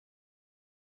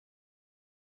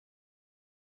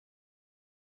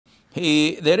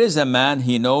There is a man,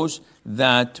 he knows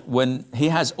that when he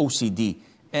has OCD,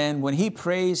 and when he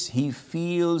prays, he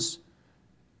feels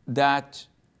that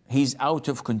he's out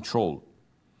of control.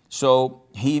 So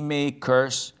he may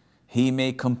curse, he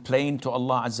may complain to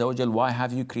Allah Azza wa Jal, why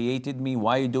have you created me?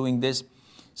 Why are you doing this?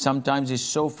 Sometimes he's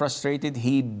so frustrated,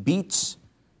 he beats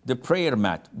the prayer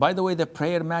mat. By the way, the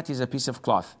prayer mat is a piece of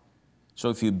cloth. So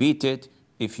if you beat it,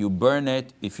 if you burn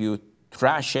it, if you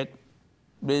trash it,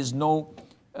 there's no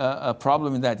a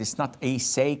problem in that. It's not a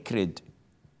sacred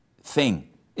thing.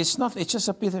 It's not, it's just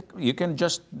a piece of, you can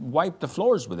just wipe the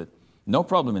floors with it. No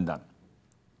problem in that.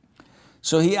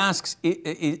 So he asks,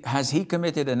 has he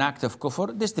committed an act of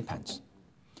kufr? This depends.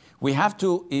 We have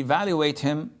to evaluate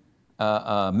him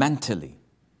mentally.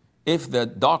 If the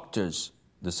doctors,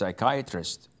 the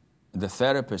psychiatrists, the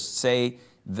therapists say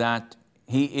that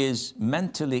he is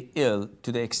mentally ill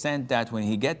to the extent that when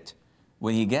he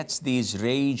gets these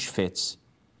rage fits,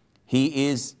 he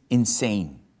is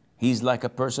insane. He's like a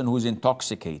person who's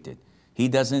intoxicated. He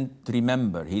doesn't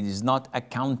remember. He is not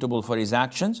accountable for his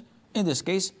actions. In this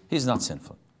case, he's not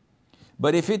sinful.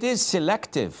 But if it is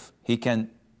selective, he can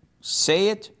say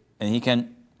it and he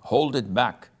can hold it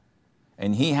back.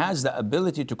 And he has the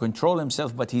ability to control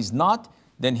himself, but he's not,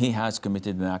 then he has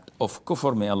committed an act of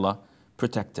kufr. May Allah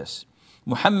protect us.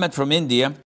 Muhammad from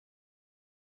India.